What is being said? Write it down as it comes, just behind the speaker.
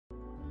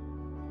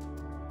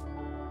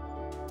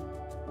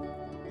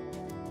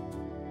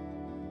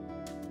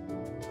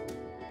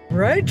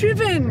road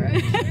driven.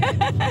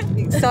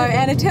 So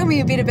Anna, tell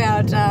me a bit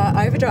about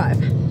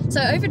Overdrive. So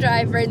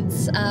Overdrive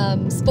rents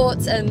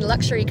sports and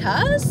luxury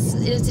cars.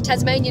 It's a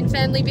Tasmanian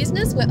family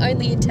business. We're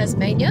only in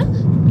Tasmania.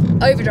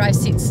 Overdrive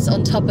sits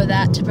on top of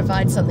that to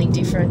provide something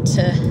different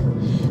to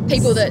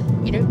people that,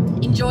 you know,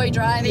 enjoy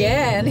driving.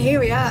 Yeah, and here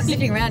we are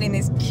sitting around in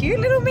this cute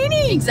little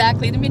Mini.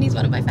 Exactly, the Mini's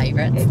one of my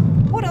favourites.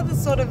 What other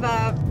sort of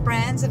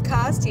brands of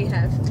cars do you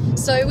have?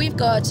 So we've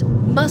got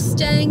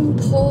Mustang,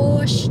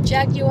 Porsche,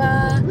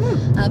 Jaguar,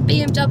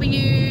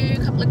 BMW,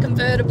 a couple of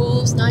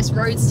convertibles, nice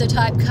roadster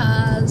type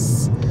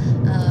cars,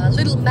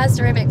 little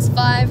Mazda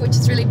MX-5, which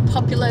is really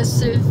popular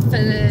sort of for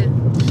the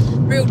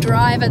real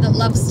driver that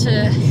loves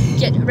to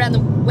get around the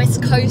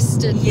west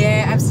coast. And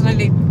yeah,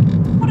 absolutely.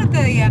 What are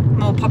the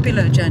more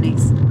popular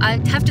journeys?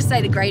 I have to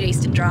say the Great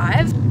Eastern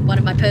Drive, one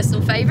of my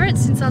personal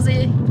favourites since I was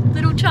a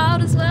little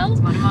child as well.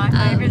 It's one of my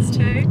favourites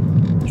too.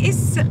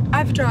 Is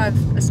Overdrive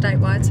a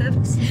statewide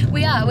service?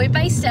 We are. We're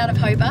based out of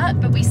Hobart,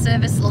 but we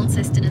service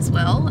Launceston as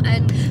well.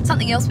 And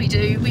something else we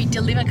do, we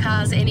deliver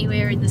cars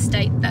anywhere in the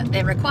state that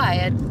they're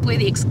required. We're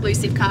the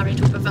exclusive car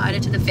rental provider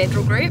to the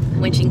Federal Group,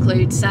 which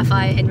includes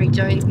Sapphire, Henry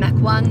Jones, Mach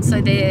 1. So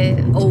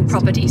they're all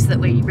properties that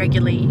we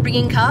regularly bring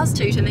in cars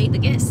to meet the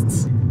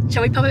guests.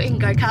 Shall we pop it in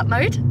go-kart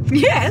mode?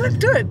 Yeah, let's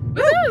do it.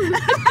 Woo!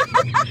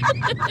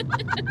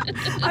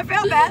 I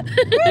felt that.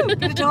 Woo,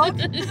 bit of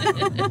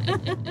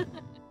talk.